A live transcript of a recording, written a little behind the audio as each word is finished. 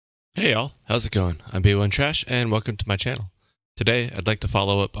Hey y'all, how's it going? I'm B1 Trash and welcome to my channel. Today I'd like to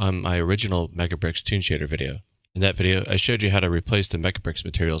follow up on my original Mecabricks Toon Shader video. In that video I showed you how to replace the Mecabricks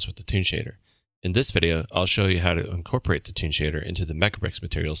materials with the Toon Shader. In this video I'll show you how to incorporate the Toon Shader into the Mecabricks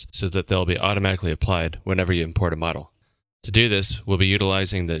materials so that they'll be automatically applied whenever you import a model. To do this, we'll be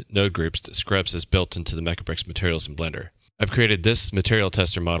utilizing the node groups that Scrubs has built into the Mecabricks materials in Blender. I've created this material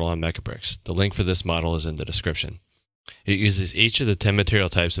tester model on Mecabricks. The link for this model is in the description. It uses each of the 10 material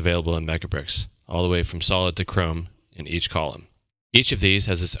types available in Mecabricks, all the way from solid to chrome in each column. Each of these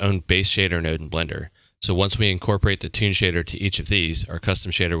has its own base shader node in Blender, so once we incorporate the Toon Shader to each of these, our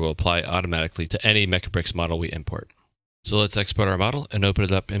custom shader will apply automatically to any Mecabricks model we import. So let's export our model and open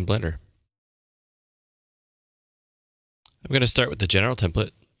it up in Blender. I'm going to start with the general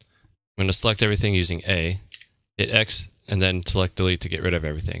template. I'm going to select everything using A, hit X, and then select Delete to get rid of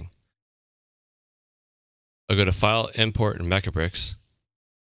everything. I'll go to File, Import in Mecabricks,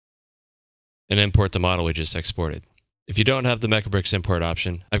 and import the model we just exported. If you don't have the Mecabricks import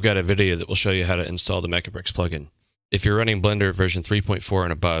option, I've got a video that will show you how to install the Mecabricks plugin. If you're running Blender version 3.4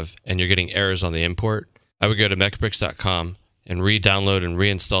 and above, and you're getting errors on the import, I would go to mecabricks.com and re-download and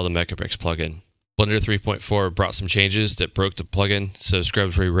reinstall the Mecabricks plugin. Blender 3.4 brought some changes that broke the plugin, so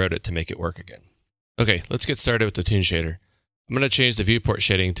Scrubs rewrote it to make it work again. Okay, let's get started with the Toon Shader. I'm going to change the viewport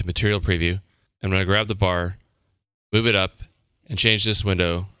shading to Material Preview. I'm going to grab the bar, move it up, and change this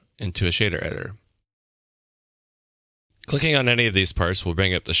window into a shader editor. Clicking on any of these parts will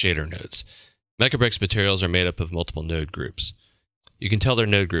bring up the shader nodes. Mecabricks materials are made up of multiple node groups. You can tell they're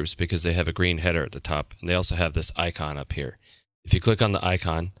node groups because they have a green header at the top, and they also have this icon up here. If you click on the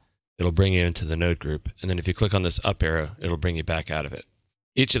icon, it'll bring you into the node group, and then if you click on this up arrow, it'll bring you back out of it.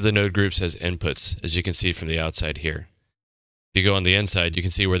 Each of the node groups has inputs, as you can see from the outside here. If you go on the inside, you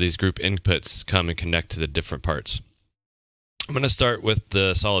can see where these group inputs come and connect to the different parts. I'm going to start with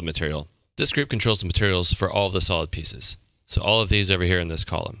the solid material. This group controls the materials for all of the solid pieces. So all of these over here in this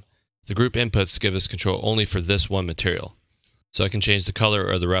column. The group inputs give us control only for this one material. So I can change the color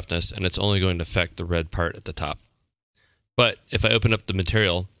or the roughness, and it's only going to affect the red part at the top. But if I open up the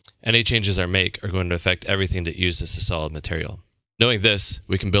material, any changes I make are going to affect everything that uses the solid material. Knowing this,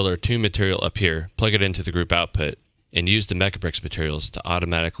 we can build our Toon material up here, plug it into the group output, and use the Mecabricks materials to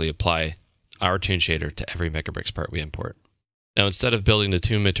automatically apply our Toon Shader to every Mecabricks part we import. Now instead of building the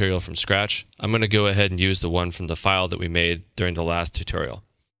Toon material from scratch, I'm going to go ahead and use the one from the file that we made during the last tutorial.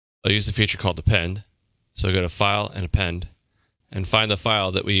 I'll use the feature called Append, so I'll go to File and Append, and find the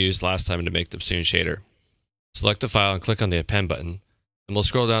file that we used last time to make the Toon Shader. Select the file and click on the Append button, and we'll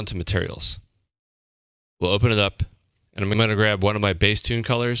scroll down to Materials. We'll open it up, and I'm going to grab one of my base Toon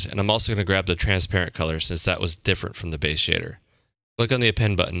colors, and I'm also going to grab the transparent color since that was different from the base shader. Click on the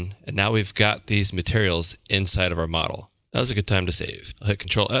Append button, and now we've got these materials inside of our model. Now's a good time to save. I'll hit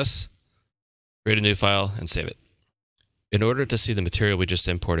Ctrl S, create a new file, and save it. In order to see the material we just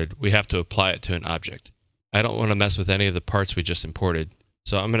imported, we have to apply it to an object. I don't want to mess with any of the parts we just imported,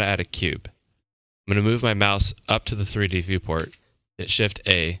 so I'm going to add a cube. I'm going to move my mouse up to the 3D viewport, hit Shift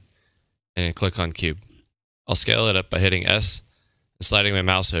A, and click on Cube. I'll scale it up by hitting S and sliding my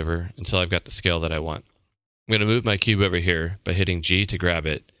mouse over until I've got the scale that I want. I'm going to move my cube over here by hitting G to grab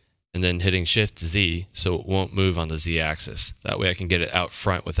it, and then hitting Shift Z so it won't move on the Z axis. That way I can get it out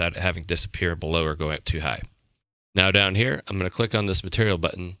front without it having disappear below or go up too high. Now down here, I'm going to click on this material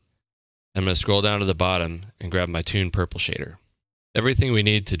button. I'm going to scroll down to the bottom and grab my Toon Purple shader. Everything we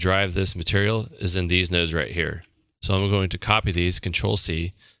need to drive this material is in these nodes right here. So I'm going to copy these, Ctrl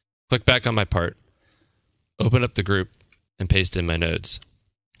C, click back on my part, open up the group, and paste in my nodes.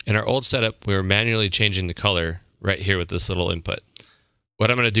 In our old setup, we were manually changing the color right here with this little input. What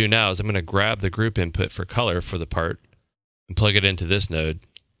I'm going to do now is I'm going to grab the group input for color for the part and plug it into this node,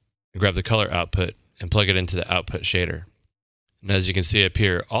 and grab the color output and plug it into the output shader. And as you can see up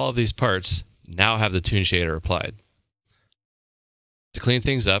here, all of these parts now have the Toon Shader applied. To clean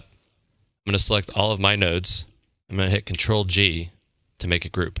things up, I'm going to select all of my nodes. I'm going to hit Ctrl G to make a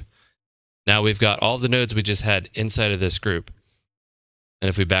group. Now we've got all the nodes we just had inside of this group. And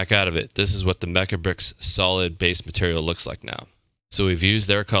if we back out of it, this is what the Mecabricks solid base material looks like now. So we've used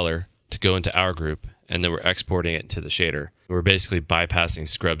their color to go into our group, and then we're exporting it to the shader. We're basically bypassing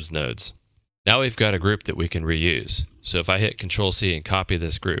Scrubs nodes. Now we've got a group that we can reuse. So if I hit Ctrl C and copy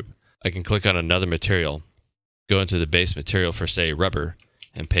this group, I can click on another material, go into the base material for, say, rubber,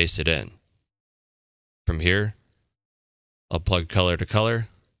 and paste it in. From here, I'll plug color to color,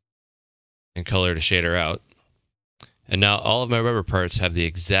 and color to shader out. And now all of my rubber parts have the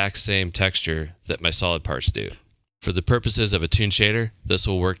exact same texture that my solid parts do. For the purposes of a Toon Shader, this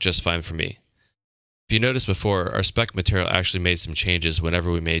will work just fine for me. If you noticed before, our spec material actually made some changes whenever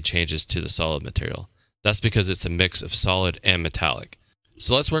we made changes to the solid material. That's because it's a mix of solid and metallic.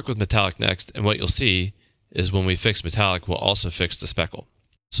 So let's work with metallic next, and what you'll see is when we fix metallic, we'll also fix the speckle.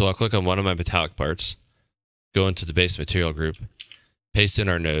 So I'll click on one of my metallic parts, go into the base material group, paste in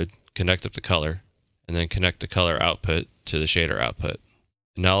our node, connect up the color, and then connect the color output to the shader output.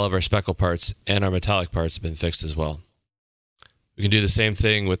 And now all of our speckle parts and our metallic parts have been fixed as well. We can do the same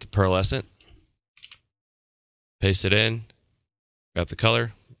thing with the pearlescent. Paste it in, grab the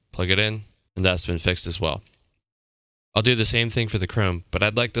color, plug it in, and that's been fixed as well. I'll do the same thing for the chrome, but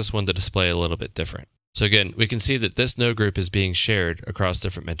I'd like this one to display a little bit different. So again, we can see that this node group is being shared across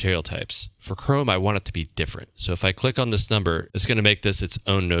different material types. For chrome, I want it to be different. So if I click on this number, it's going to make this its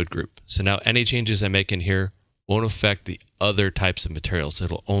own node group. So now any changes I make in here won't affect the other types of materials.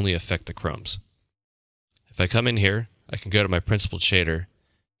 It'll only affect the chromes. If I come in here, I can go to my principled shader.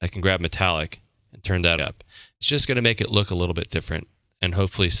 I can grab metallic and turn that up. It's just going to make it look a little bit different and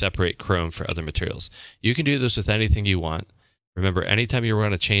hopefully separate chrome for other materials. You can do this with anything you want. Remember, anytime you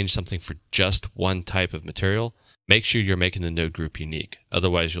want to change something for just one type of material, make sure you're making the node group unique.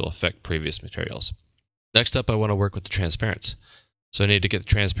 Otherwise, you'll affect previous materials. Next up, I want to work with the transparents. So I need to get the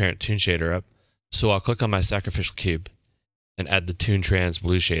transparent toon shader up. So I'll click on my sacrificial cube and add the toon trans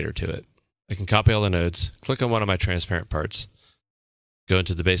blue shader to it. I can copy all the nodes, click on one of my transparent parts, go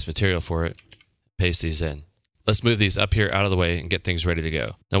into the base material for it, paste these in. Let's move these up here out of the way and get things ready to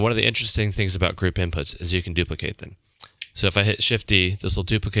go. Now, one of the interesting things about group inputs is you can duplicate them. So if I hit Shift D, this will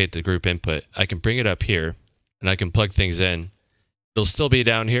duplicate the group input. I can bring it up here and I can plug things in. It'll still be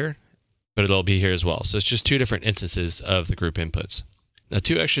down here, but it'll be here as well. So it's just two different instances of the group inputs. Now,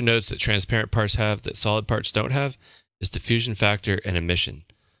 two extra nodes that transparent parts have that solid parts don't have is diffusion factor and emission.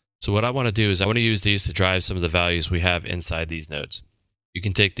 So what I want to do is I want to use these to drive some of the values we have inside these nodes. You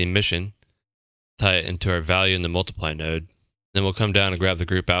can take the emission, tie it into our value in the multiply node, then we'll come down and grab the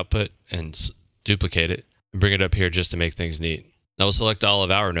group output and duplicate it and bring it up here just to make things neat. Now we'll select all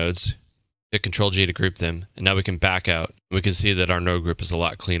of our nodes, hit Ctrl-G to group them, and now we can back out. And we can see that our node group is a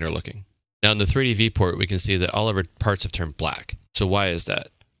lot cleaner looking. Now in the 3D viewport, we can see that all of our parts have turned black. So why is that?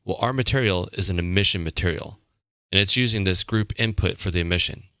 Well, our material is an emission material, and it's using this group input for the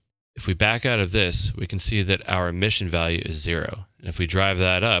emission. If we back out of this, we can see that our emission value is 0. And if we drive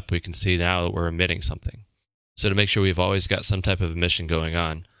that up, we can see now that we're emitting something. So to make sure we've always got some type of emission going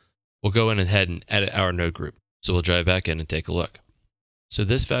on, we'll go in ahead and edit our node group. So we'll drive back in and take a look. So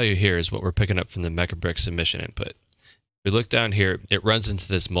this value here is what we're picking up from the Mecabricks emission input. If we look down here, it runs into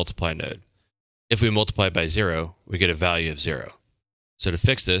this multiply node. If we multiply by 0, we get a value of 0. So to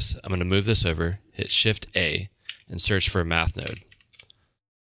fix this, I'm going to move this over, hit Shift A, and search for a math node.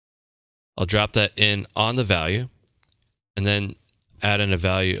 I'll drop that in on the value, and then add in a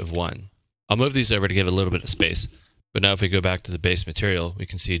value of 1. I'll move these over to give a little bit of space. But now if we go back to the base material, we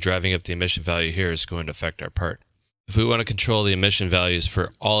can see driving up the emission value here is going to affect our part. If we want to control the emission values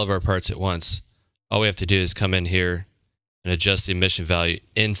for all of our parts at once, all we have to do is come in here and adjust the emission value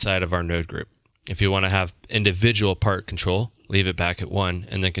inside of our node group. If you want to have individual part control, leave it back at 1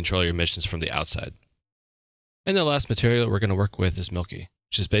 and then control your emissions from the outside. And the last material we're going to work with is Milky,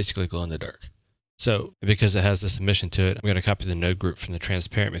 which is basically glow in the dark. So because it has this emission to it, I'm going to copy the node group from the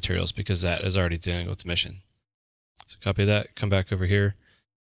transparent materials because that is already dealing with emission. So copy that, come back over here,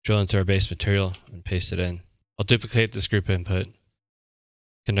 drill into our base material and paste it in. I'll duplicate this group input,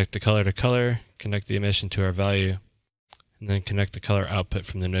 connect the color to color, connect the emission to our value, and then connect the color output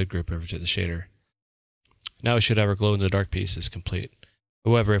from the node group over to the shader. Now we should have our glow in the dark piece is complete.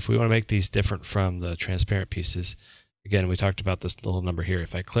 However, if we want to make these different from the transparent pieces, again, we talked about this little number here.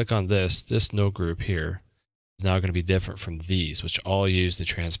 If I click on this node group here is now going to be different from these, which all use the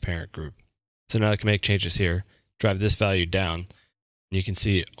transparent group. So now I can make changes here, drive this value down, and you can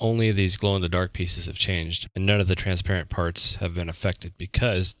see only these glow-in-the-dark pieces have changed, and none of the transparent parts have been affected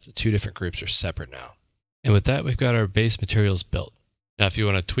because the two different groups are separate now. And with that, we've got our base materials built. Now, if you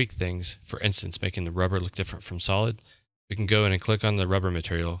want to tweak things, for instance, making the rubber look different from solid, we can go in and click on the rubber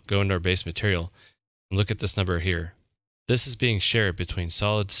material, go into our base material, and look at this number here. This is being shared between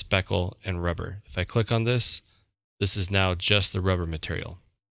solid, speckle, and rubber. If I click on this, this is now just the rubber material.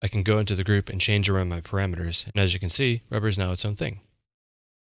 I can go into the group and change around my parameters, and as you can see, rubber is now its own thing.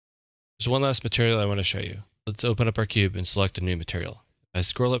 There's one last material I want to show you. Let's open up our cube and select a new material. If I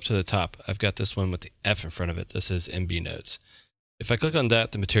scroll up to the top, I've got this one with the F in front of it. This is MB nodes. If I click on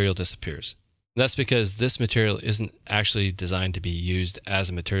that, the material disappears. And that's because this material isn't actually designed to be used as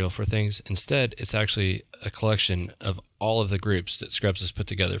a material for things. Instead, it's actually a collection of all of the groups that Scrubs has put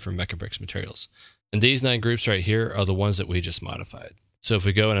together for Mecabricks materials. And these 9 groups right here are the ones that we just modified. So if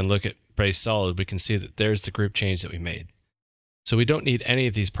we go in and look at Base Solid, we can see that there's the group change that we made. So we don't need any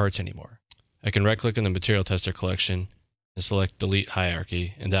of these parts anymore. I can right-click on the Material Tester collection and select Delete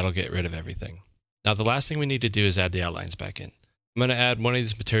Hierarchy, and that'll get rid of everything. Now the last thing we need to do is add the outlines back in. I'm going to add one of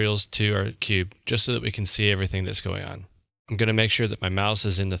these materials to our cube just so that we can see everything that's going on. I'm going to make sure that my mouse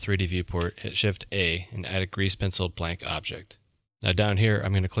is in the 3D viewport, hit Shift A, and add a grease pencil blank object. Now down here,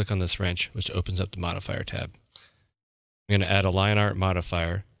 I'm going to click on this wrench, which opens up the modifier tab. I'm going to add a line art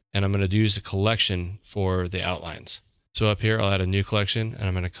modifier, and I'm going to use a collection for the outlines. So up here, I'll add a new collection, and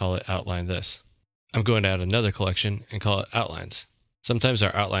I'm going to call it Outline This. I'm going to add another collection and call it Outlines. Sometimes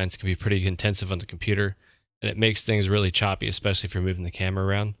our outlines can be pretty intensive on the computer, and it makes things really choppy, especially if you're moving the camera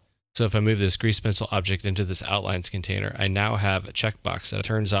around. So if I move this grease pencil object into this outlines container, I now have a checkbox that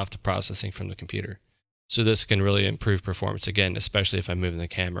turns off the processing from the computer. So this can really improve performance again, especially if I'm moving the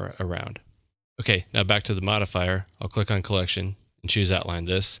camera around. Okay, now back to the modifier. I'll click on Collection and choose Outline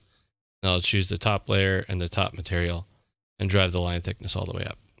This. And I'll choose the top layer and the top material and drive the line thickness all the way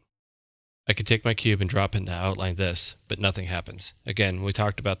up. I can take my cube and drop it into Outline This, but nothing happens. Again, we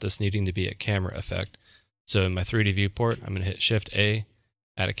talked about this needing to be a camera effect. So in my 3D viewport, I'm going to hit Shift A,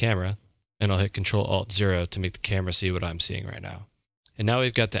 add a camera, and I'll hit Control Alt 0 to make the camera see what I'm seeing right now. And now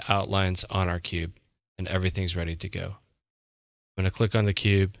we've got the outlines on our cube, and everything's ready to go. I'm going to click on the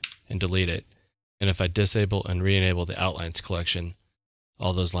cube and delete it. And if I disable and re-enable the outlines collection,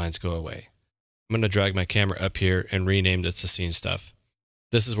 all those lines go away. I'm going to drag my camera up here and rename this to scene stuff.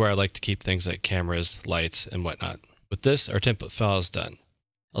 This is where I like to keep things like cameras, lights, and whatnot. With this, our template file is done.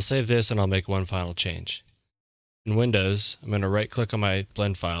 I'll save this and I'll make one final change. In Windows, I'm going to right-click on my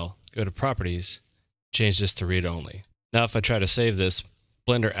blend file, go to Properties, change this to Read Only. Now if I try to save this,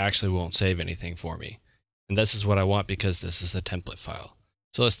 Blender actually won't save anything for me. And this is what I want because this is a template file.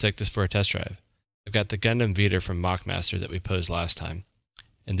 So let's take this for a test drive. I've got the Gundam Vader from Mockmaster that we posed last time,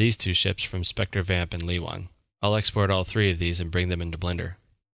 and these two ships from Spectre Vamp and Leewon. I'll export all three of these and bring them into Blender.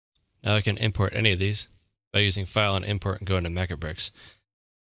 Now I can import any of these by using File and Import and go into Mecabricks.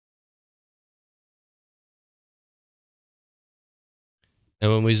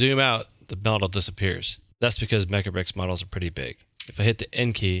 Now when we zoom out, the model disappears. That's because Mecabricks models are pretty big. If I hit the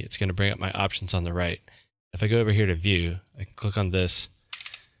N key, it's going to bring up my options on the right. If I go over here to View, I can click on this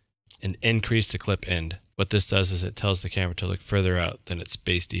and increase the clip end. What this does is it tells the camera to look further out than its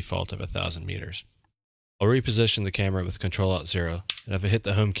base default of 1,000 meters. I'll reposition the camera with Control Alt 0, and if I hit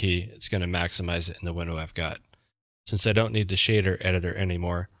the Home key, it's going to maximize it in the window I've got. Since I don't need the shader editor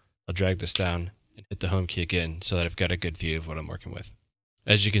anymore, I'll drag this down and hit the Home key again so that I've got a good view of what I'm working with.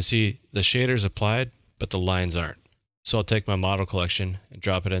 As you can see, the shader's applied, but the lines aren't. So I'll take my model collection and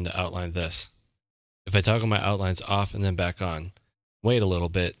drop it into Outline This. If I toggle my outlines off and then back on, wait a little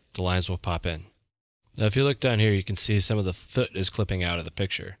bit, the lines will pop in. Now if you look down here, you can see some of the foot is clipping out of the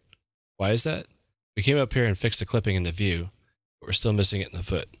picture. Why is that? We came up here and fixed the clipping in the view, but we're still missing it in the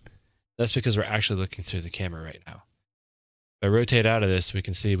foot. That's because we're actually looking through the camera right now. If I rotate out of this, we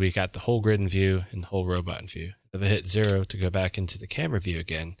can see we got the whole grid in view and the whole robot in view. If I hit 0 to go back into the camera view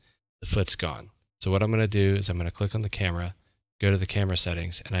again, the foot's gone. So what I'm going to do is I'm going to click on the camera, go to the camera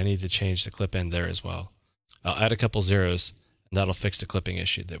settings, and I need to change the clip end there as well. I'll add a couple zeros, and that'll fix the clipping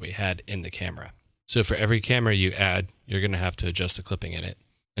issue that we had in the camera. So for every camera you add, you're going to have to adjust the clipping in it.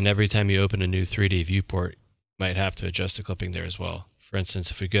 And every time you open a new 3D viewport, you might have to adjust the clipping there as well. For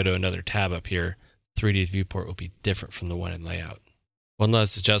instance, if we go to another tab up here, 3D viewport will be different from the one in layout. One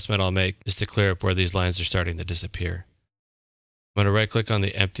last adjustment I'll make is to clear up where these lines are starting to disappear. I'm going to right click on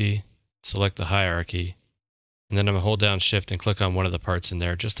the empty, select the hierarchy, and then I'm going to hold down Shift and click on one of the parts in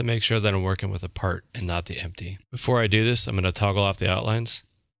there just to make sure that I'm working with a part and not the empty. Before I do this, I'm going to toggle off the outlines,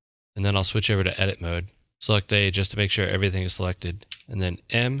 and then I'll switch over to Edit mode, select A just to make sure everything is selected, and then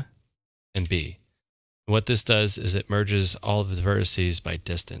M and B. And what this does is it merges all of the vertices by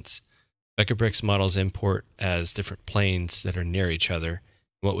distance. Mecabricks models import as different planes that are near each other.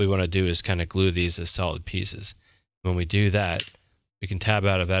 What we want to do is kind of glue these as solid pieces. When we do that, we can tab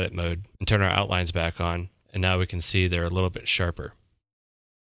out of Edit mode and turn our outlines back on, and now we can see they're a little bit sharper.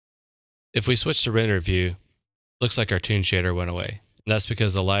 If we switch to render view, it looks like our Toon Shader went away. And that's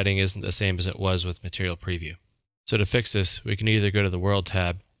because the lighting isn't the same as it was with Material Preview. So to fix this, we can either go to the World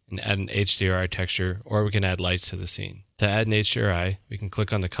tab and add an HDRI texture, or we can add lights to the scene. To add an HDRI, we can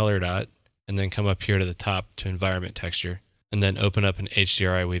click on the color dot, and then come up here to the top to Environment Texture, and then open up an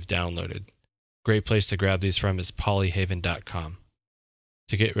HDRI we've downloaded. Great place to grab these from is polyhaven.com.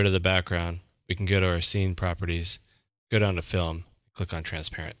 To get rid of the background, we can go to our scene properties, go down to Film, click on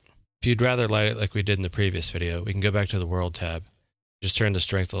Transparent. If you'd rather light it like we did in the previous video, we can go back to the World tab, just turn the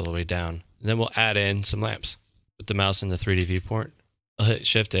strength all the way down, and then we'll add in some lamps. Put the mouse in the 3D viewport, I'll hit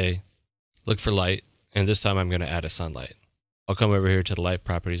Shift A, look for light, and this time I'm going to add a sunlight. I'll come over here to the light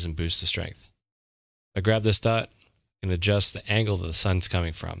properties and boost the strength. I grab this dot and adjust the angle that the sun's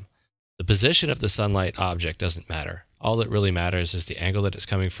coming from. The position of the sunlight object doesn't matter. All that really matters is the angle that it's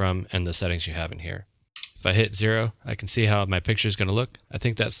coming from and the settings you have in here. If I hit 0, I can see how my picture is going to look. I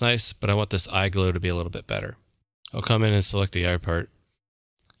think that's nice, but I want this eye glow to be a little bit better. I'll come in and select the eye part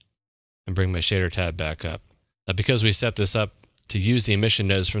and bring my shader tab back up. Now, because we set this up to use the emission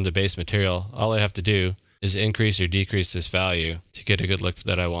nodes from the base material, all I have to do is increase or decrease this value to get a good look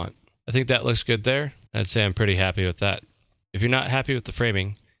that I want. I think that looks good there. I'd say I'm pretty happy with that. If you're not happy with the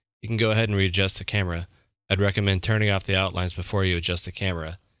framing, you can go ahead and readjust the camera. I'd recommend turning off the outlines before you adjust the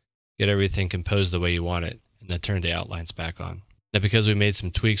camera. Get everything composed the way you want it, and then turn the outlines back on. Now, because we made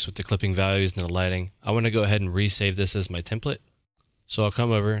some tweaks with the clipping values and the lighting, I want to go ahead and resave this as my template. So I'll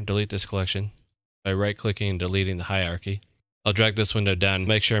come over and delete this collection by right-clicking and deleting the hierarchy. I'll drag this window down,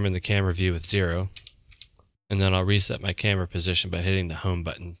 make sure I'm in the camera view with 0, and then I'll reset my camera position by hitting the home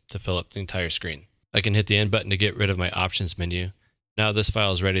button to fill up the entire screen. I can hit the end button to get rid of my options menu. Now this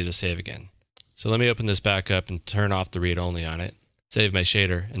file is ready to save again. So let me open this back up and turn off the read-only on it, save my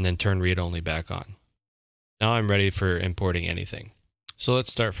shader, and then turn read-only back on. Now I'm ready for importing anything. So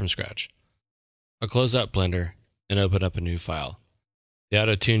let's start from scratch. I'll close out Blender and open up a new file. The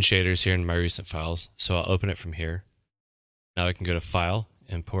Auto Toon Shader is here in my recent files, so I'll open it from here. Now I can go to File,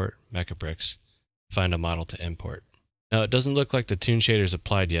 Import, Mecabricks, find a model to import. Now it doesn't look like the Toon Shader is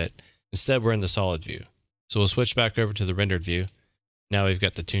applied yet. Instead, we're in the solid view. So we'll switch back over to the rendered view. Now we've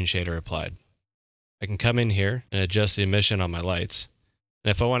got the Toon Shader applied. I can come in here and adjust the emission on my lights.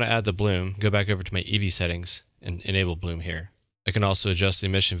 And if I want to add the bloom, go back over to my Eevee settings and enable bloom here. I can also adjust the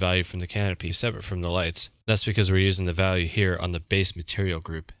emission value from the canopy separate from the lights. That's because we're using the value here on the base material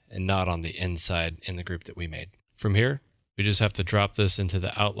group and not on the inside in the group that we made. From here, we just have to drop this into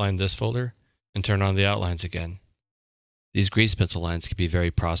the outline this folder and turn on the outlines again. These grease pencil lines can be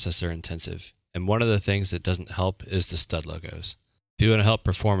very processor intensive, and one of the things that doesn't help is the stud logos. If you want to help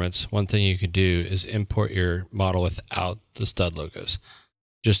performance, one thing you can do is import your model without the stud logos.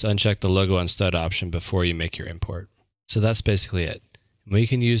 Just uncheck the logo on stud option before you make your import. So that's basically it. We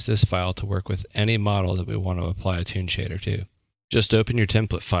can use this file to work with any model that we want to apply a Toon Shader to. Just open your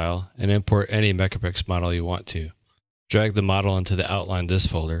template file and import any Mecabricks model you want to. Drag the model into the outline this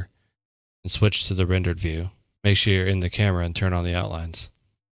folder and switch to the rendered view. Make sure you're in the camera and turn on the outlines.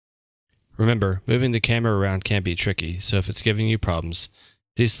 Remember, moving the camera around can be tricky, so if it's giving you problems,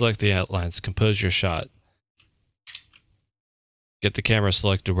 deselect the outlines, compose your shot, get the camera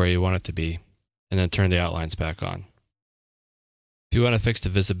selected where you want it to be, and then turn the outlines back on. If you want to fix the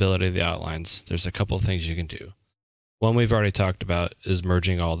visibility of the outlines, there's a couple of things you can do. One we've already talked about is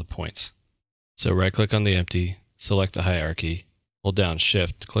merging all the points. So right-click on the empty, select the hierarchy, hold down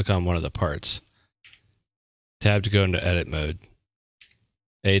Shift, click on one of the parts. Tab to go into edit mode,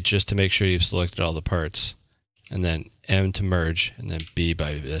 A just to make sure you've selected all the parts, and then M to merge, and then B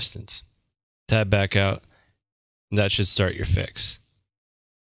by distance. Tab back out, and that should start your fix.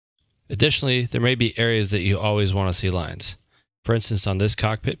 Additionally, there may be areas that you always want to see lines. For instance, on this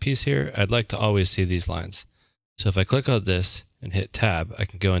cockpit piece here, I'd like to always see these lines. So if I click on this and hit Tab, I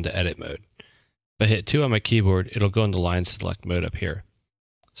can go into edit mode. If I hit 2 on my keyboard, it'll go into line select mode up here.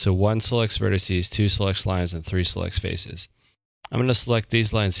 So 1 selects vertices, 2 selects lines, and 3 selects faces. I'm going to select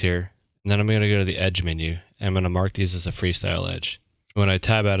these lines here, and then I'm going to go to the edge menu, and I'm going to mark these as a freestyle edge. When I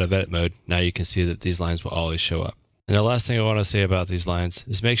tab out of edit mode, now you can see that these lines will always show up. And the last thing I want to say about these lines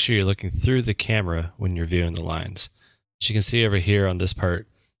is make sure you're looking through the camera when you're viewing the lines. As you can see over here on this part,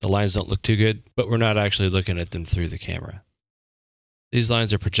 the lines don't look too good, but we're not actually looking at them through the camera. These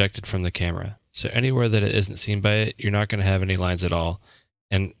lines are projected from the camera, so anywhere that it isn't seen by it, you're not going to have any lines at all.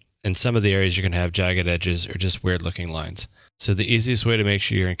 And in some of the areas, you're going to have jagged edges or just weird looking lines. So the easiest way to make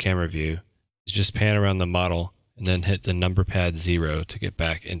sure you're in camera view is just pan around the model and then hit the number pad 0 to get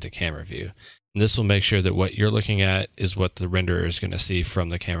back into camera view. And this will make sure that what you're looking at is what the renderer is going to see from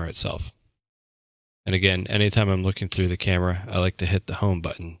the camera itself. And again, anytime I'm looking through the camera, I like to hit the home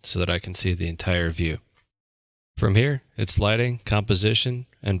button so that I can see the entire view. From here, it's lighting, composition,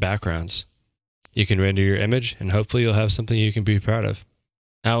 and backgrounds. You can render your image and hopefully you'll have something you can be proud of.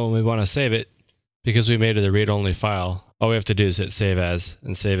 Now when we want to save it, because we made it a read-only file, all we have to do is hit Save As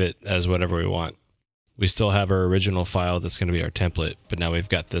and save it as whatever we want. We still have our original file that's going to be our template, but now we've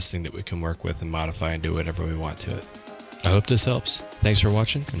got this thing that we can work with and modify and do whatever we want to it. I hope this helps. Thanks for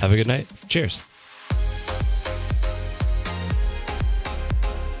watching and have a good night. Cheers!